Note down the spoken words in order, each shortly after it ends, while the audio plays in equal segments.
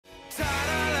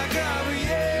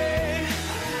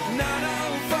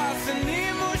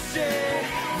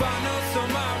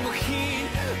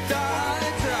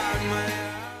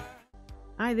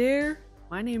Hi there,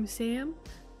 my name's Sam,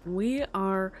 and we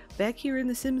are back here in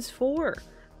The Sims 4.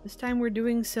 This time we're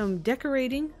doing some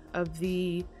decorating of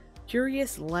the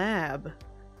Curious Lab.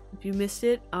 If you missed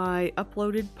it, I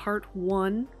uploaded part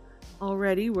 1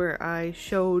 already where I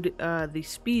showed the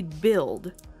speed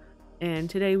build, and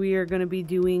today we are going to be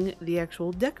doing the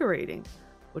actual decorating,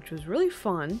 which was really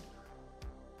fun.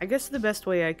 I guess the best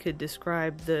way I could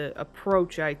describe the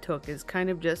approach I took is kind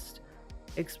of just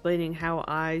explaining how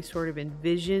I sort of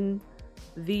envision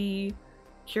the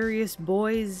Curious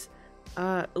Boys'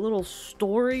 little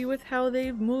story with how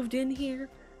they've moved in here.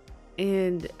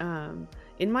 And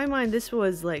in my mind, this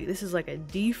is like a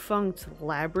defunct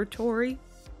laboratory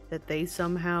that they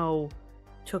somehow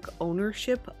took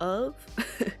ownership of.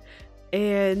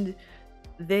 And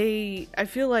I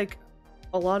feel like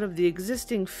a lot of the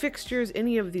existing fixtures,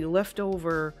 any of the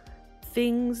leftover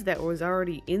things that was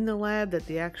already in the lab that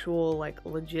the actual like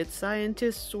legit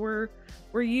scientists were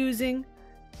using.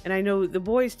 And I know the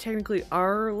boys technically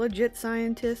are legit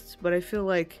scientists, but I feel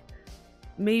like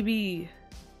maybe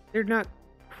they're not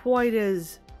quite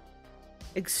as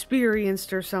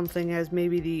experienced or something as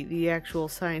maybe the actual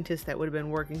scientists that would have been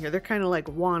working here. They're kind of like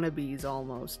wannabes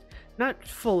almost. Not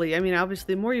fully. I mean,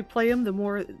 obviously, the more you play them,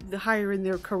 the higher in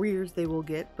their careers they will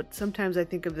get. But sometimes I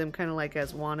think of them kind of like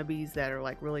as wannabes that are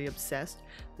like really obsessed,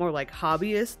 more like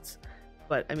hobbyists.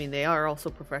 But I mean, they are also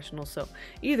professionals. So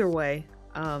either way,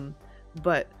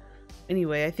 but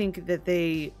anyway, I think that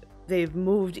they've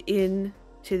moved in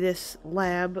to this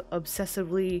lab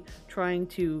obsessively trying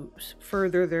to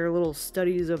further their little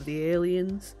studies of the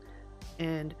aliens,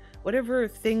 and whatever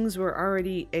things were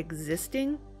already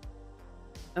existing,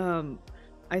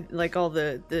 I like all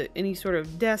the any sort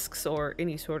of desks or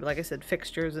any sort of, like I said,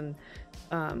 fixtures and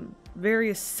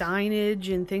various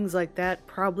signage and things like that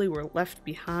probably were left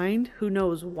behind. Who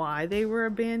knows why they were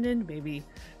abandoned? Maybe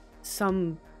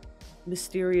some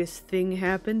mysterious thing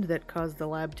happened that caused the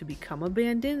lab to become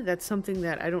abandoned. That's something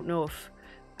that I don't know if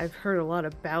I've heard a lot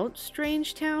about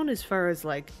Strangetown, as far as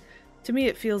like, to me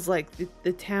it feels like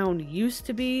the town used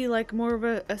to be like more of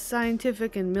a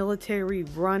scientific and military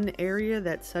run area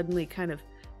that suddenly kind of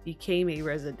became a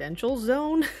residential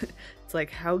zone. It's like,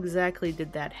 how exactly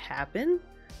did that happen?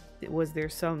 Was there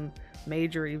some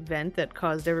major event that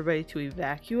caused everybody to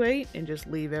evacuate and just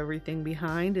leave everything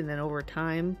behind, and then over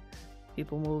time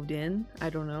people moved in? I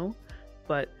don't know.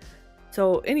 But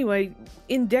so anyway,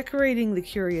 in decorating the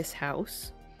Curious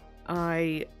House,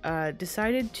 I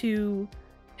decided to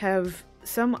have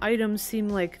some items seem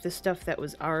like the stuff that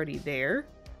was already there,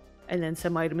 and then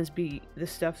some items be the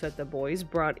stuff that the boys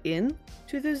brought in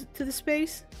to the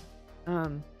space.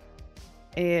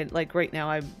 And like right now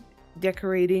I'm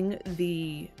decorating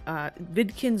the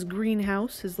Vidkin's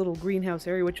greenhouse, his little greenhouse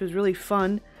area, which was really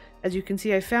fun. As you can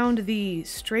see, I found the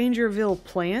Strangerville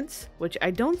plants, which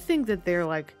I don't think that they're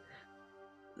like,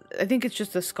 I think it's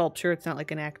just a sculpture. It's not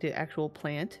like an actual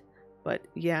plant. But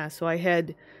yeah, so I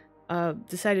had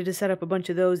decided to set up a bunch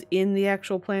of those in the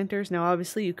actual planters. Now,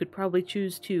 obviously, you could probably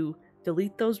choose to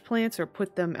delete those plants or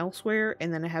put them elsewhere,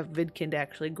 and then have Vidkin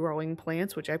actually growing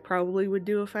plants, which I probably would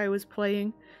do if I was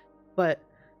playing. But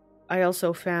I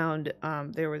also found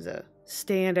there was a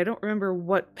stand. I don't remember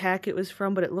what pack it was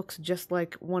from, but it looks just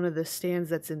like one of the stands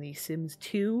that's in the Sims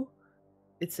 2.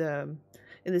 It's in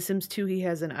the Sims 2 he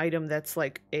has an item that's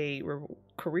like a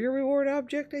career reward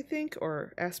object, I think,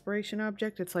 or aspiration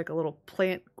object. It's like a little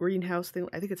plant greenhouse thing.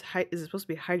 I think it's is it supposed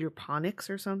to be hydroponics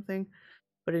or something?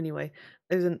 But anyway,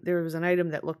 there was an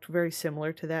item that looked very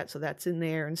similar to that, so that's in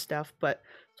there and stuff. But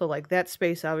so like that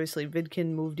space, obviously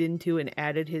Vidkin moved into and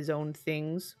added his own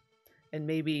things. And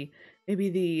maybe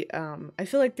the I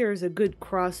feel like there's a good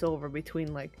crossover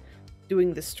between like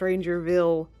doing the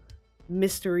Strangerville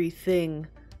mystery thing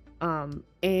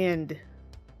and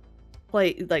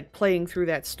playing through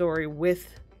that story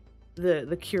with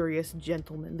the curious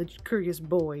gentlemen, the curious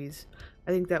boys.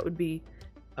 I think that would be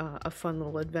a fun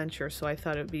little adventure. So I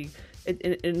thought it'd be,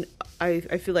 and I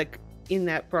feel like in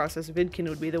that process, Vidkin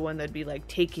would be the one that'd be like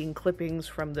taking clippings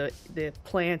from the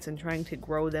plants and trying to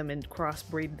grow them and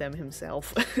crossbreed them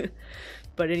himself.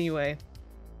 But anyway,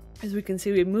 as we can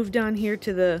see, we moved on here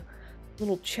to the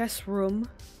little chess room,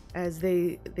 as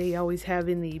they always have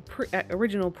in the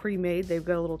original pre-made. They've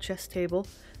got a little chess table,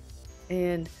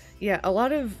 and yeah, a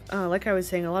lot of like I was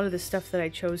saying, a lot of the stuff that I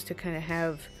chose to kind of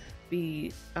have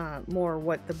be more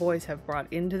what the boys have brought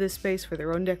into this space for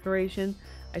their own decoration,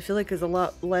 I feel like is a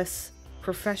lot less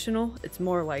professional. It's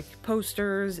more like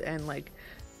posters and like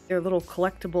their little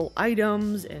collectible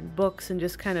items and books, and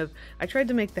just kind of, I tried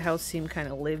to make the house seem kind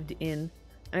of lived in,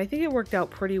 and I think it worked out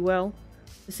pretty well.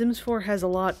 The Sims 4 has a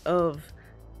lot of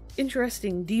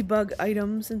interesting debug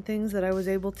items and things that I was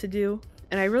able to do.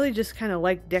 And I really just kind of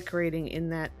like decorating in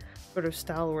that sort of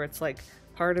style where it's like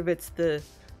part of it's the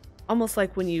almost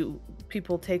like when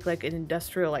people take like an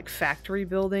industrial like factory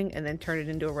building and then turn it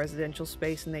into a residential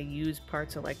space, and they use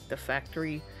parts of like the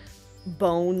factory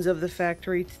bones of the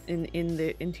factory in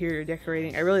the interior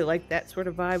decorating. I really like that sort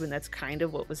of vibe, and that's kind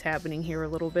of what was happening here a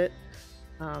little bit.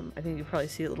 I think you'll probably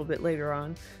see it a little bit later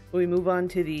on. But we move on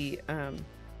to the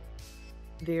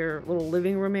their little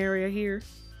living room area here,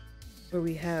 where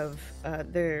we have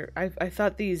I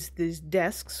thought these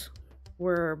desks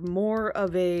were more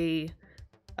of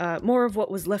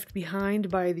what was left behind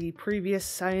by the previous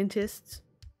scientists,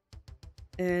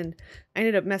 and I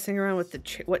ended up messing around with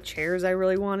what chairs I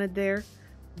really wanted there.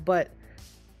 But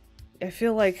I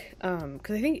feel like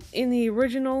because I think in the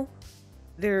original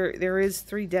there is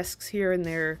 3 desks here, and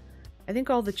I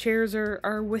think all the chairs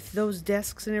are with those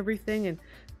desks and everything, and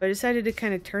but I decided to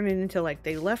kind of turn it into like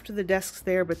they left the desks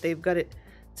there, but they've got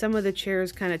some of the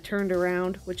chairs kind of turned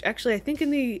around, which actually I think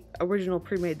in the original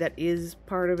pre-made that is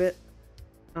part of it.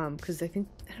 Because I don't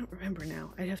remember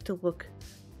now. I'd have to look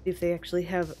if they actually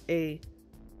have a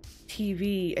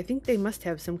TV. I think they must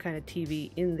have some kind of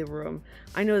TV in the room.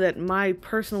 I know that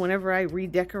whenever I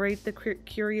redecorate the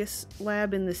Curious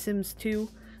Lab in The Sims 2,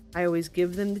 I always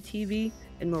give them the TV,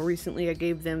 and more recently I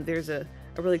gave them, there's a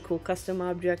really cool custom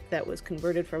object that was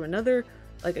converted from another,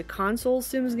 like a console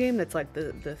Sims game that's like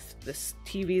the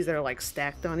TVs that are like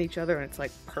stacked on each other, and it's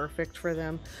like perfect for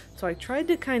them. So I tried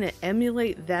to kind of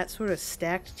emulate that sort of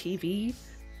stacked TV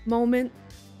moment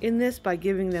in this by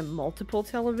giving them multiple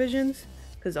televisions,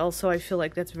 because also I feel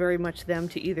like that's very much them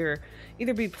to either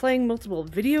be playing multiple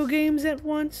video games at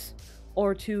once,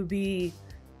 or to be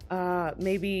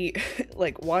maybe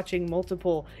like watching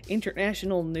multiple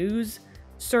international news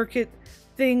circuit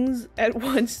things at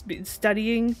once,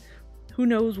 studying who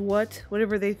knows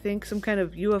whatever they think, some kind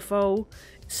of UFO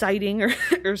sighting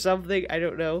or something. I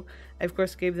don't know. I of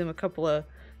course gave them a couple of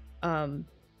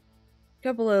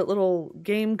little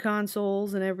game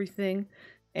consoles and everything,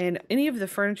 and any of the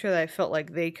furniture that I felt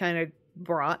like they kind of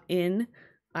brought in,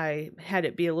 I had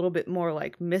it be a little bit more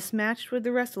like mismatched with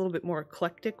the rest, a little bit more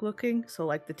eclectic looking. So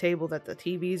like the table that the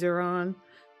TVs are on,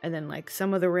 and then like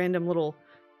some of the random little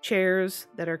chairs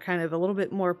that are kind of a little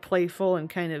bit more playful and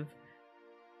kind of,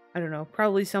 I don't know,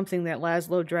 probably something that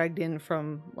Laszlo dragged in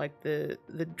from like the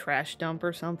trash dump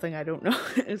or something. I don't know,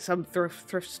 some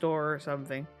thrift store or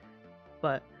something.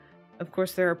 But of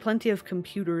course there are plenty of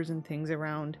computers and things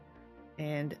around,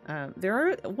 and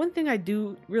one thing I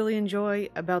do really enjoy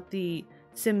about the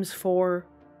Sims 4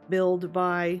 build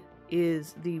buy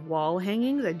is the wall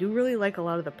hangings. I do really like a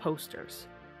lot of the posters,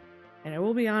 and I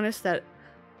will be honest that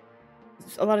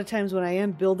a lot of times when I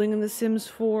am building in the Sims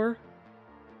 4,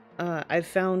 I've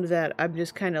found that I'm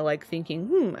just kind of like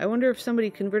thinking, I wonder if somebody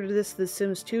converted this to The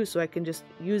Sims 2 so I can just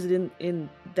use it in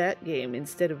that game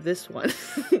instead of this one.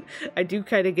 I do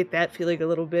kind of get that feeling a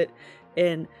little bit,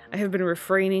 and I have been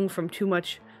refraining from too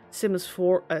much Sims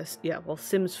 4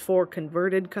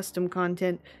 converted custom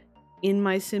content in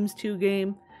my Sims 2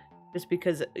 game, just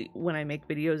because when I make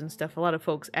videos and stuff, a lot of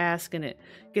folks ask, and it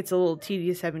gets a little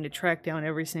tedious having to track down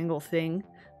every single thing.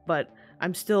 But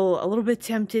I'm still a little bit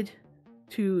tempted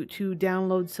to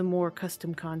download some more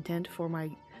custom content for my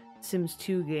Sims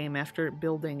 2 game after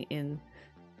building in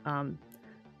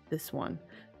this one.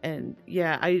 And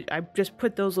yeah, I just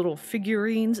put those little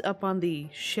figurines up on the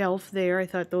shelf there. I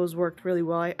thought those worked really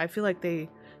well. I feel like they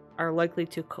are likely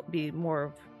to be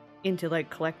more into like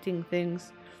collecting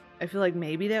things. I feel like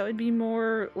maybe that would be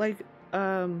more like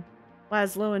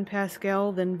Laszlo and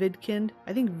Pascal than Vidkind.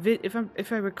 I think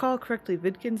if I recall correctly,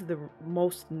 Vidkind's the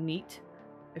most neat.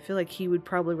 I feel like he would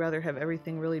probably rather have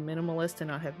everything really minimalist and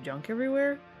not have junk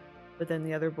everywhere. But then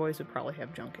the other boys would probably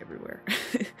have junk everywhere.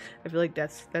 I feel like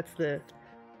that's the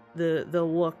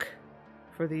look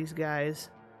for these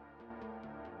guys.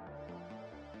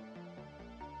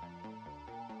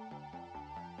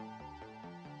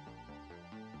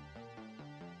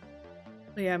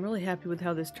 But yeah, I'm really happy with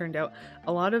how this turned out.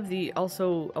 A lot of the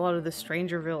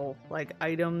Strangerville like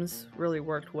items really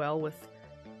worked well with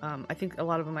I think a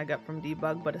lot of them I got from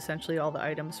debug, but essentially all the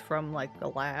items from like the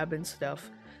lab and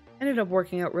stuff ended up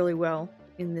working out really well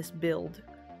in this build.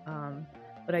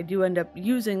 But I do end up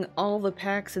using all the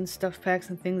packs and stuff packs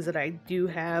and things that I do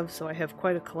have, so I have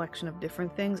quite a collection of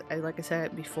different things. Like I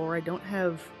said before, I don't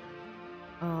have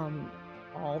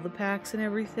all the packs and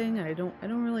everything. I don't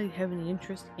really have any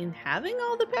interest in having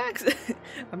all the packs.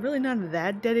 I'm really not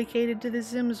that dedicated to The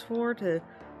Sims 4 to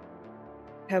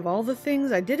have all the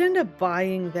things. I did end up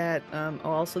buying that.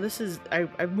 Also, this is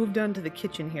I've moved on to the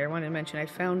kitchen here. I wanted to mention I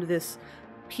found this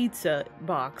pizza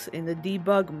box in the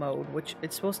debug mode, which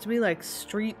it's supposed to be like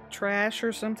street trash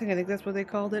or something. I think that's what they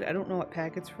called it. I don't know what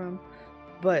pack it's from,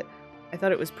 but I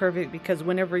thought it was perfect because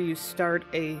whenever you start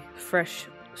a fresh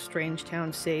Strange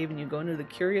Town save and you go into the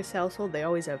Curious household, they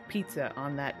always have pizza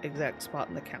on that exact spot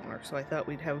on the counter. So I thought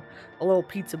we'd have a little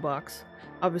pizza box.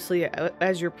 Obviously,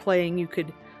 as you're playing, you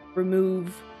could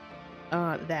remove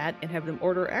that and have them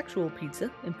order actual pizza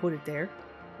and put it there.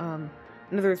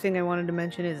 Another thing I wanted to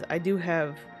mention is I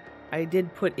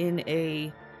did put in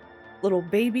a little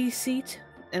baby seat,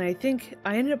 and I think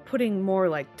I ended up putting more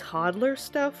like toddler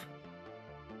stuff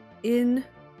in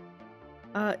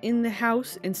the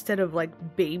house instead of like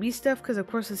baby stuff, because of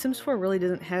course The Sims 4 really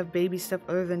doesn't have baby stuff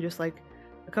other than just like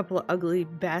a couple of ugly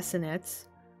bassinets.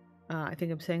 I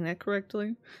think I'm saying that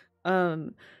correctly.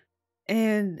 And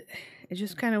it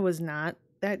just kind of was not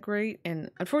that great, and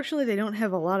unfortunately they don't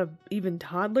have a lot of even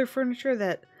toddler furniture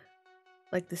that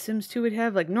like The Sims 2 would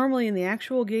have. Like normally in the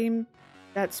actual game,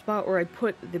 that spot where I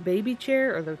put the baby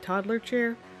chair or the toddler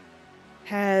chair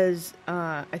has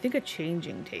I think a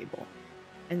changing table.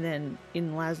 And then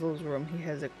in Laszlo's room, he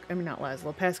has not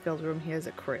Laszlo, Pascal's room, he has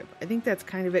a crib. I think that's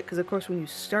kind of it, because of course when you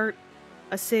start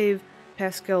a save,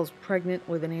 Pascal's pregnant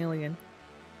with an alien,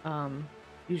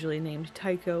 usually named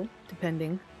Tycho,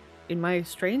 depending. In my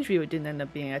strange view, it didn't end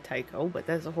up being a Tycho, but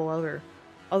that's a whole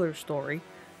other story.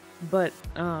 But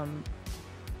I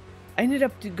ended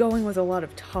up going with a lot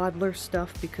of toddler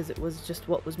stuff because it was just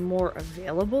what was more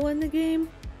available in the game.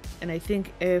 And I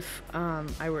think if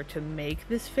I were to make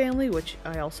this family, which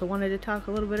I also wanted to talk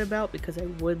a little bit about because I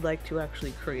would like to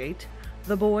actually create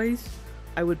the boys,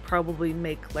 I would probably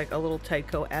make like a little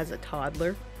Tycho as a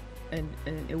toddler. And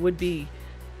it would be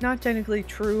not technically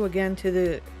true again to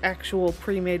the actual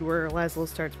pre-made where Laszlo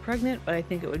starts pregnant, but I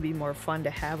think it would be more fun to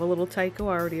have a little Tycho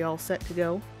already all set to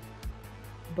go.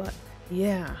 But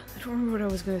yeah, I don't remember what I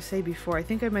was going to say before. I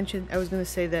think I mentioned I was going to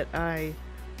say that I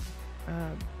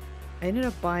ended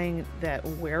up buying that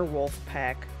werewolf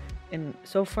pack, and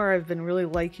so far I've been really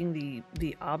liking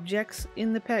the objects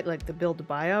in the pack, like the build to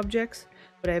buy objects,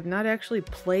 but I have not actually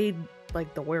played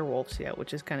like the werewolves yet,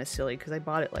 which is kind of silly because I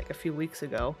bought it like a few weeks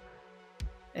ago,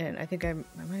 and I think I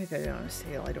might have got it on a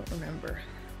sale, I don't remember,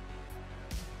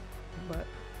 but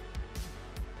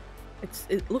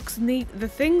it looks neat. The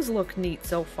things look neat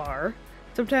so far.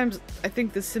 Sometimes I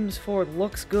think The Sims 4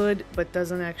 looks good but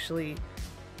doesn't actually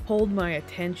hold my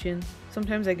attention.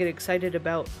 Sometimes I get excited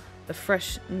about the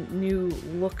fresh new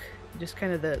look, just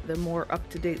kind of the more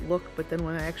up-to-date look, but then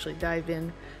when I actually dive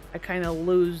in, I kind of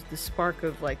lose the spark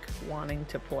of like wanting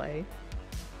to play.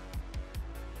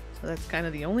 So that's kind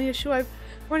of the only issue I've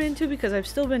run into, because I've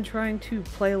still been trying to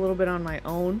play a little bit on my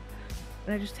own,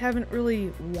 and I just haven't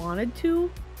really wanted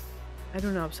to. I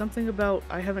don't know, something about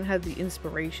I haven't had the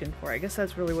inspiration for it. I guess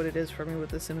that's really what it is for me with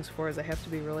The Sims 4, is I have to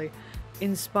be really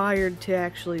inspired to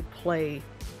actually play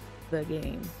the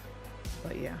game.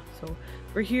 But yeah, so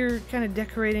we're here kind of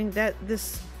decorating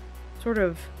this sort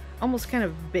of almost kind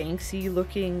of Banksy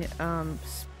looking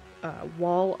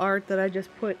wall art that I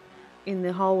just put in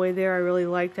the hallway there. I really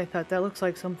liked. I thought that looks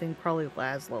like something probably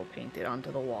Laszlo painted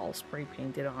onto the wall, spray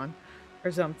painted on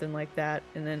or something like that.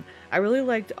 And then I really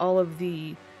liked all of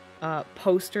the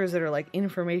posters that are like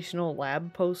informational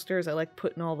lab posters. I like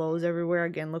putting all those everywhere,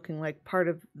 again looking like part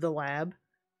of the lab.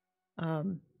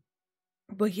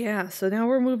 But yeah, so now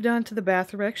we're moved on to the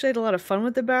bathroom. I actually had a lot of fun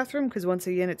with the bathroom because once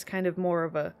again it's kind of more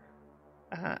of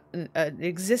an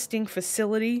existing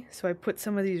facility, so I put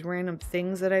some of these random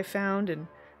things that I found and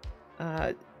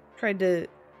tried to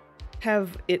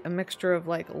have it a mixture of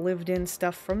like lived in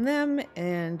stuff from them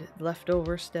and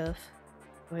leftover stuff.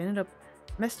 So I ended up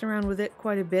messing around with it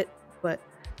quite a bit, but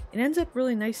it ends up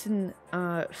really nice and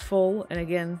full, and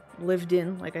again, lived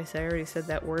in. Like I said, I already said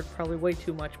that word probably way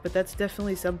too much, but that's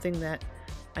definitely something that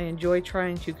I enjoy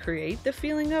trying to create the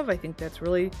feeling of. I think that's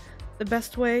really the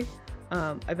best way.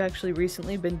 I've actually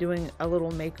recently been doing a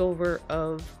little makeover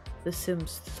of The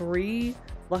Sims 3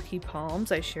 Lucky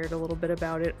Palms. I shared a little bit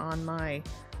about it on my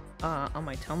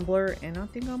Tumblr and I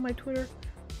think on my Twitter.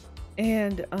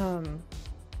 And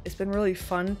it's been really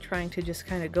fun trying to just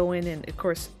kind of go in, and of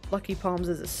course Lucky Palms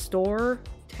is a store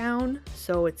town,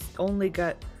 so it's only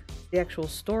got the actual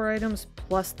store items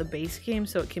plus the base game,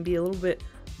 so it can be a little bit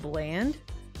bland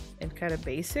and kind of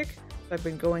basic. So I've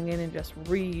been going in and just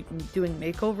doing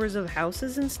makeovers of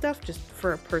houses and stuff just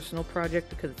for a personal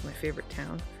project because it's my favorite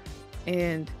town,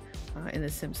 and in The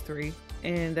Sims 3,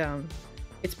 and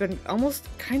it's been almost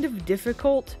kind of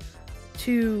difficult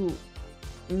to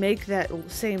make that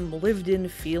same lived-in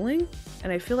feeling,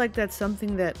 and I feel like that's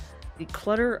something that the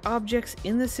clutter objects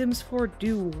in The Sims 4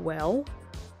 do well,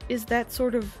 is that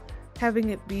sort of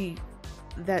having it be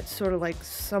that sort of like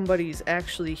somebody's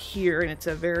actually here and it's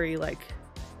a very like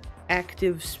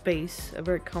active space, a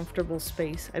very comfortable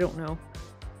space. I don't know,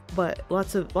 but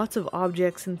lots of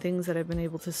objects and things that I've been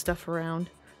able to stuff around.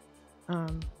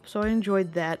 So I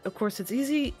enjoyed that. Of course, it's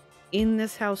easy in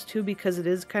this house too because it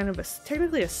is kind of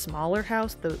technically a smaller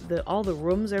house. All the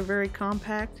rooms are very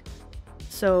compact.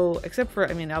 So except for,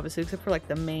 I mean, obviously except for like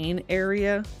the main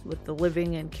area with the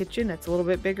living and kitchen, that's a little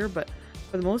bit bigger, but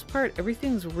for the most part,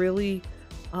 everything's really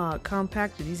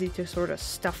compact and easy to sort of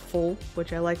stuff full,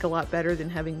 which I like a lot better than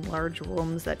having large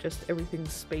rooms that just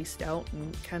everything's spaced out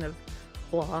and kind of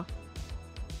blah.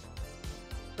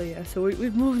 But yeah, so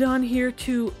we've moved on here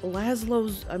to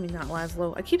Laszlo's, I mean not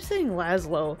Laszlo, I keep saying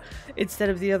Laszlo instead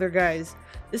of the other guys.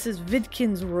 This is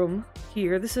Vidkin's room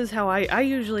here. This is how I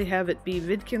usually have it be.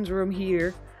 Vidkin's room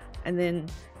here, and then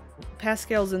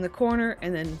Pascal's in the corner,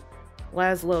 and then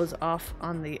Laszlo's off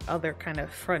on the other kind of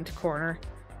front corner.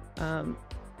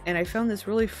 And I found this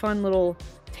really fun little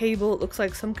table. It looks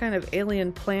like some kind of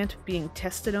alien plant being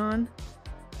tested on.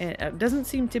 And it doesn't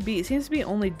seem to be, it seems to be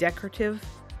only decorative.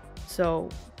 So,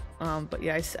 but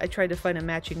yeah, I tried to find a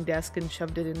matching desk and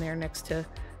shoved it in there next to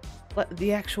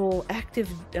the actual active,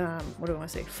 what do I want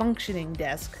to say, functioning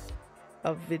desk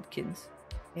of Vidkin's.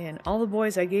 And all the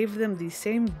boys, I gave them the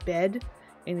same bed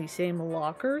and the same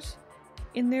lockers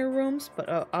in their rooms,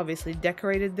 but obviously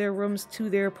decorated their rooms to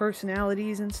their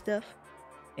personalities and stuff.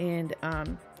 And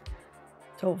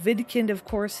so Vidkin, of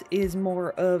course, is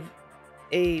more of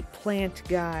a plant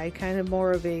guy, kind of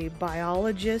more of a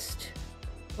biologist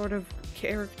sort of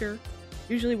character.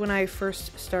 Usually when I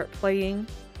first start playing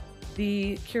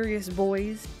the Curious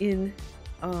Boys in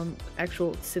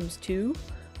actual Sims 2,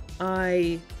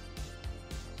 I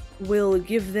will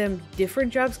give them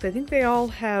different jobs, because I think they all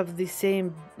have the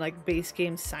same like base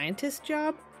game scientist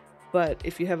job, but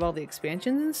if you have all the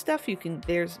expansions and stuff,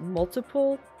 there's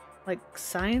multiple like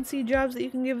sciencey jobs that you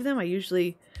can give them. I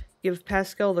usually give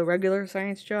Pascal the regular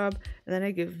science job, and then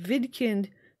I give Vidkin,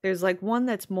 there's like one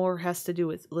that's more has to do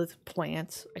with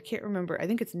plants. I can't remember. I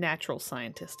think it's natural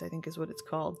scientist, I think is what it's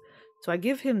called. So I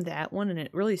give him that one, and it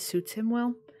really suits him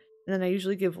well. And then I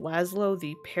usually give Laszlo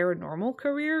the paranormal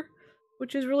career,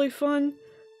 which is really fun.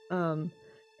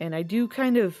 And I do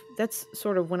kind of, that's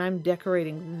sort of when I'm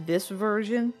decorating this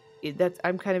version,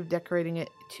 I'm kind of decorating it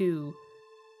to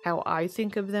how I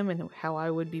think of them and how I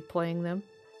would be playing them.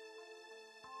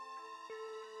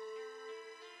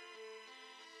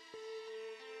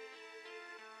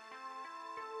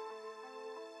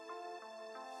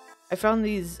 I found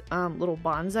these little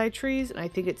bonsai trees, and I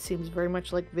think it seems very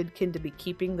much like Vidkin to be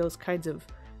keeping those kinds of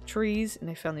trees. And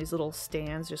I found these little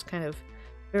stands, just kind of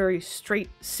very straight,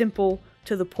 simple,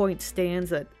 to the point stands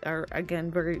that are,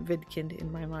 again, very Vidkin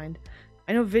in my mind.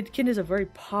 I know Vidkin is a very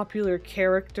popular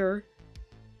character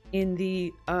in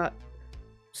the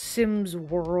Sims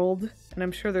world, and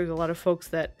I'm sure there's a lot of folks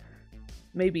that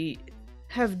maybe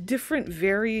have different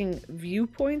varying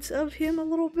viewpoints of him a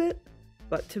little bit.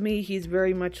 But to me, he's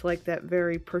very much like that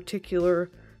very particular,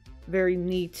 very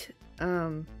neat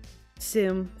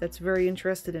sim that's very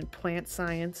interested in plant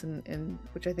science, and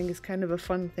which I think is kind of a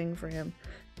fun thing for him.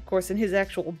 Of course, in his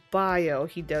actual bio,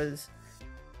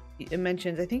 it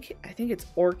mentions, I think it's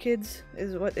orchids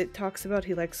is what it talks about.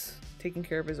 He likes taking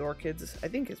care of his orchids, I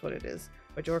think is what it is.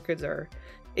 Which orchids are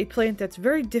a plant that's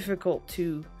very difficult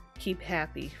to keep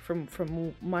happy.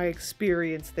 From my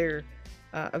experience, they're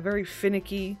a very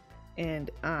finicky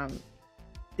and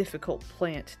difficult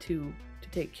plant to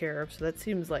take care of. So that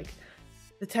seems like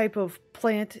the type of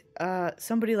plant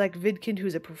somebody like Vidkin,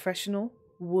 who's a professional,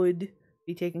 would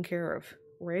be taking care of.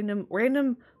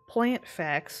 Random plant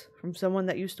facts from someone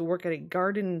that used to work at a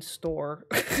garden store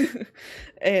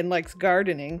and likes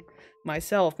gardening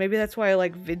myself. Maybe that's why I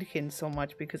like Vidkin so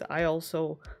much, because I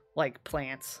also like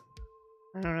plants.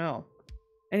 I don't know.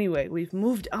 Anyway, we've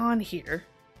moved on here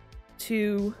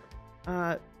to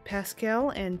Pascal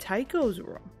and Tycho's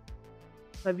room.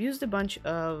 So I've used a bunch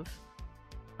of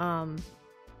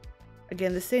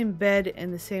again, the same bed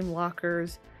and the same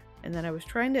lockers, and then I was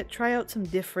trying to try out some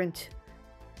different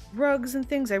rugs and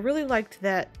things. I really liked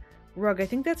that rug. I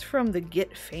think that's from the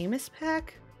Get Famous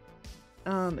pack.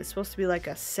 It's supposed to be like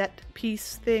a set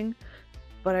piece thing,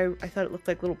 but I thought it looked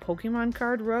like little Pokemon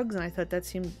card rugs, and I thought that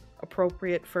seemed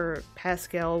appropriate for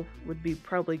Pascal. Would be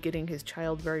probably getting his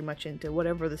child very much into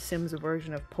whatever the Sims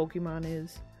version of Pokemon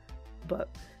is. But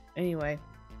anyway,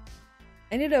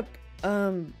 I ended up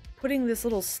putting this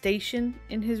little station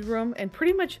in his room, and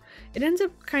pretty much it ends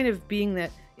up kind of being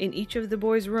that in each of the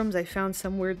boys' rooms I found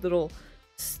some weird little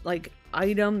like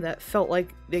item that felt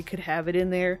like they could have it in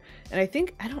there. And I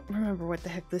don't remember what the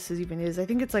heck this even is. I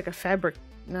think it's like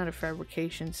not a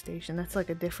fabrication station. That's like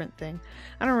a different thing.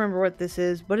 I don't remember what this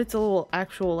is, but it's a little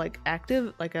actual like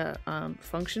active, like a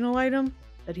functional item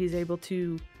that he's able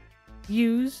to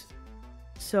use.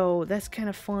 So that's kind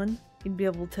of fun. He'd be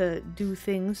able to do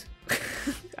things.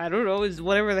 I don't know, is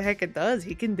whatever the heck it does,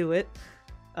 he can do it.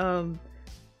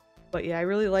 But yeah, I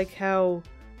really like how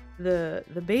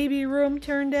the baby room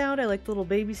turned out. I like the little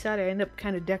baby side. I end up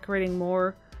kind of decorating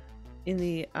more in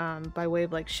the by way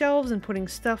of like shelves and putting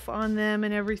stuff on them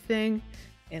and everything.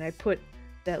 And I put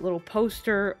that little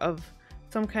poster of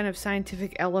some kind of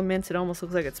scientific elements. It almost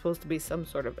looks like it's supposed to be some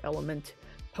sort of element,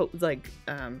 like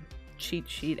cheat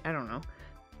sheet. I don't know,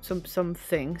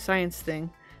 something science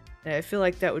thing. And I feel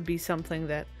like that would be something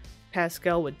that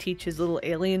Pascal would teach his little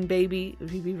alien baby.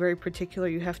 It would be very particular.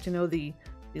 You have to know the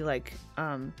like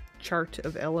chart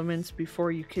of elements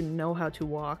before you can know how to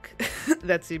walk.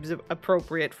 That seems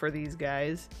appropriate for these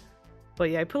guys. But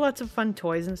yeah, I put lots of fun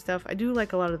toys and stuff. I do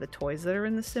like a lot of the toys that are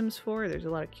in The Sims 4. There's a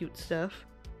lot of cute stuff.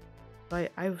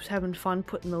 But I was having fun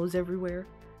putting those everywhere.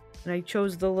 And I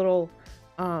chose the little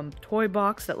toy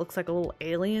box that looks like a little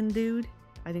alien dude.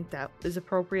 I think that is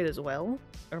appropriate as well.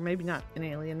 Or maybe not an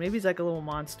alien. Maybe he's like a little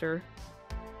monster.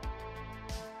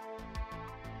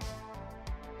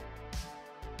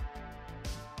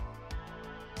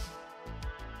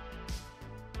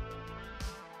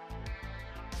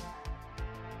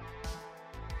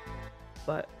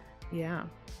 But yeah,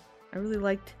 I really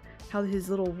liked how his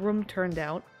little room turned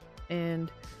out,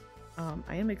 and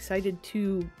I am excited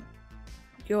to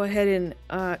go ahead and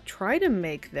try to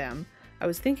make them. I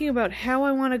was thinking about how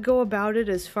I want to go about it,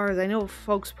 as far as I know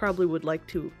folks probably would like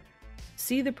to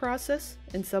see the process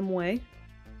in some way.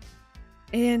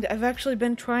 And I've actually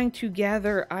been trying to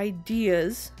gather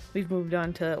ideas. We've moved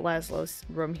on to Laszlo's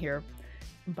room here,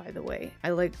 by the way.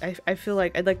 I feel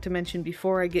like I'd like to mention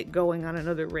before I get going on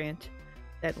another rant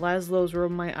that Laszlo's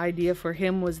room, my idea for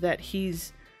him was that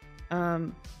he's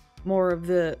more of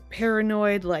the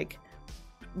paranoid, like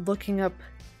looking up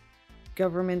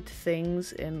government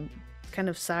things and kind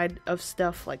of side of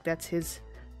stuff, like that's his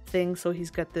thing. So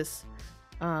he's got this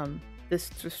this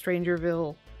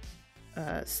Strangerville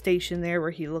station there where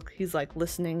he's like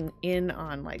listening in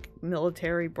on like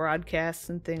military broadcasts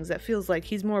and things. That feels like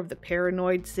he's more of the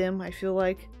paranoid sim, I feel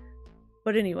like.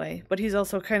 But anyway, but he's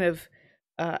also kind of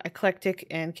eclectic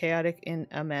and chaotic in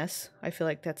a mess. I feel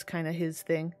like that's kind of his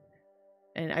thing.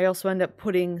 And I also end up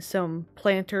putting some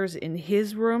planters in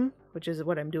his room, which is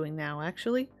what I'm doing now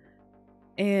actually.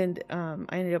 And I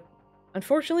ended up,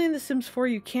 unfortunately in The Sims 4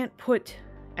 you can't put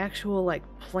actual like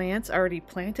plants, already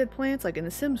planted plants. Like in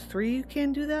The Sims 3 you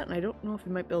can do that, and I don't know if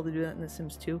you might be able to do that in The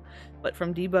Sims 2, but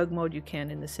from debug mode you can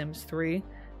in The Sims 3.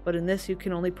 But in this you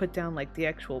can only put down like the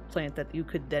actual plant that you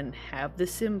could then have the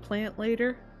sim plant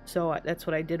later. So that's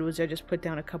what I did, was I just put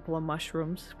down a couple of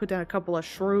mushrooms, put down a couple of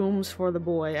shrooms for the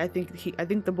boy. I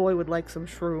think the boy would like some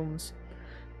shrooms.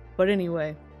 But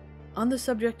anyway, on the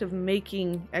subject of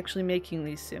actually making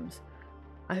these sims,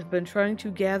 I've been trying to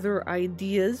gather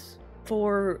ideas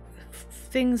for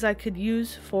things I could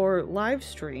use for live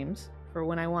streams for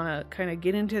when I want to kind of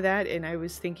get into that. And I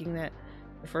was thinking that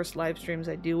the first live streams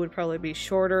I do would probably be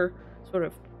shorter, sort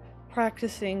of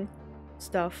practicing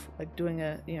stuff, like doing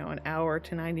an hour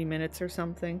to 90 minutes or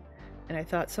something. And I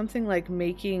thought something like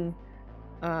making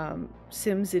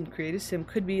sims in Creative Sim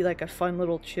could be like a fun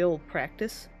little chill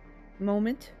practice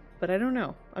moment. But I don't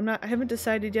know. I haven't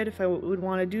decided yet if I would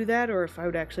want to do that, or if I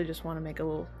would actually just want to make a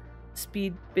little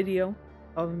speed video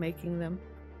of making them.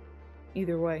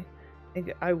 Either way,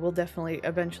 I will definitely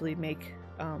eventually make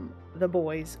the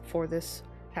boys for this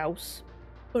house.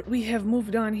 But we have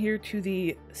moved on here to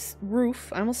the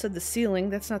roof. I almost said the ceiling.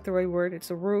 That's not the right word.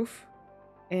 It's a roof.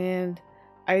 And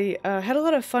I had a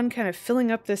lot of fun kind of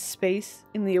filling up this space.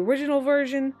 In the original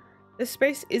version, this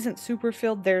space isn't super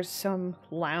filled. There's some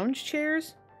lounge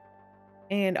chairs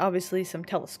and obviously some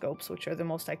telescopes, which are the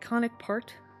most iconic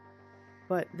part.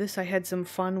 But this, I had some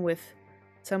fun with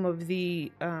some of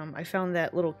the, I found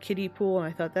that little kiddie pool, and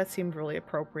I thought that seemed really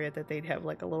appropriate that they'd have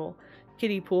like a little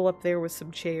kiddie pool up there with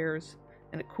some chairs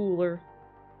and a cooler.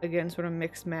 Again, sort of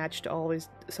mixed matched, always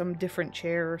some different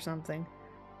chair or something.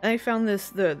 And I found this,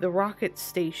 the rocket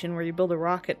station where you build a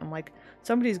rocket. I'm like,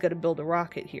 somebody's got to build a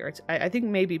rocket here. I think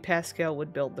maybe Pascal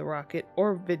would build the rocket,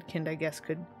 or Vidkind, I guess,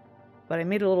 could. But I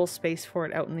made a little space for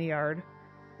it out in the yard.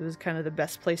 It was kind of the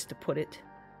best place to put it.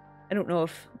 I don't know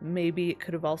if maybe it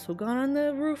could have also gone on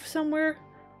the roof somewhere.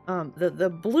 The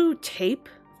blue tape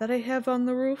that I have on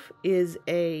the roof is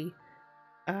a,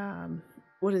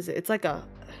 what is it? It's like a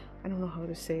I don't know how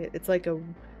to say it. It's like a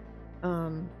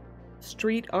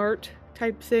street art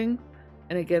type thing.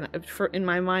 And again, in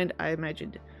my mind, I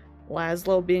imagined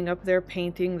Laszlo being up there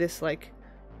painting this like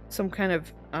some kind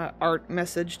of art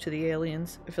message to the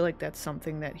aliens. I feel like that's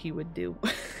something that he would do.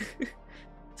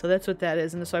 So that's what that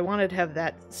is. And so I wanted to have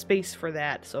that space for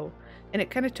that. So, and it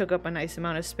kind of took up a nice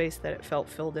amount of space that it felt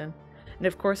filled in. And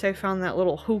of course I found that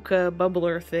little hookah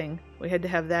bubbler thing. We had to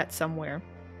have that somewhere.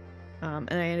 And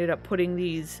I ended up putting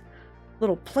these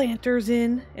little planters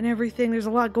in and everything. There's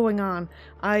a lot going on.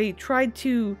 I tried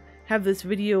to have this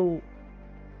video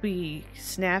be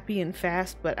snappy and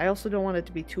fast, but I also don't want it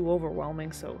to be too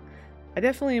overwhelming, so I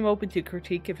definitely am open to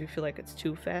critique if you feel like it's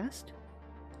too fast.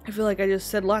 I feel like I just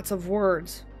said lots of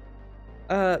words.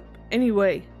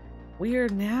 Anyway, we are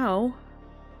now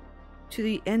to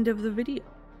the end of the video.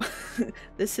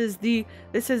 This is the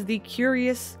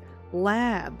Curious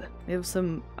Lab. We have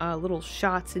some little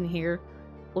shots in here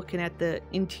looking at the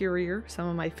interior, some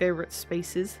of my favorite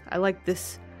spaces. I like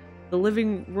this. The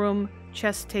living room,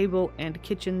 chess table, and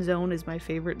kitchen zone is my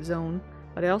favorite zone,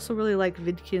 but I also really like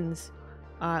Vidkin's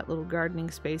little gardening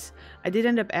space. I did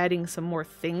end up adding some more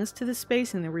things to the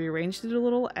space and then rearranged it a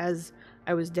little as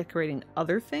I was decorating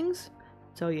other things.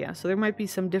 So yeah, so there might be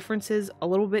some differences a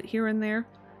little bit here and there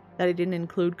that I didn't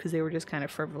include because they were just kind of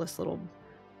frivolous little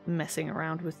messing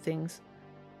around with things.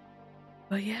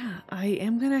 But yeah, I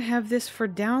am going to have this for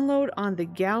download on the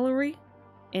gallery.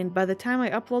 And by the time I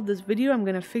upload this video, I'm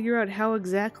going to figure out how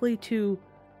exactly to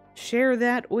share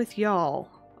that with y'all.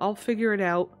 I'll figure it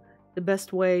out the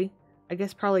best way. I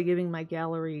guess probably giving my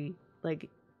gallery, like,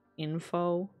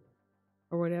 info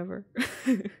or whatever.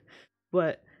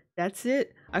 But that's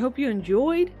it. I hope you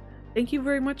enjoyed. Thank you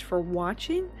very much for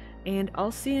watching, and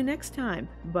I'll see you next time.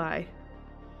 Bye.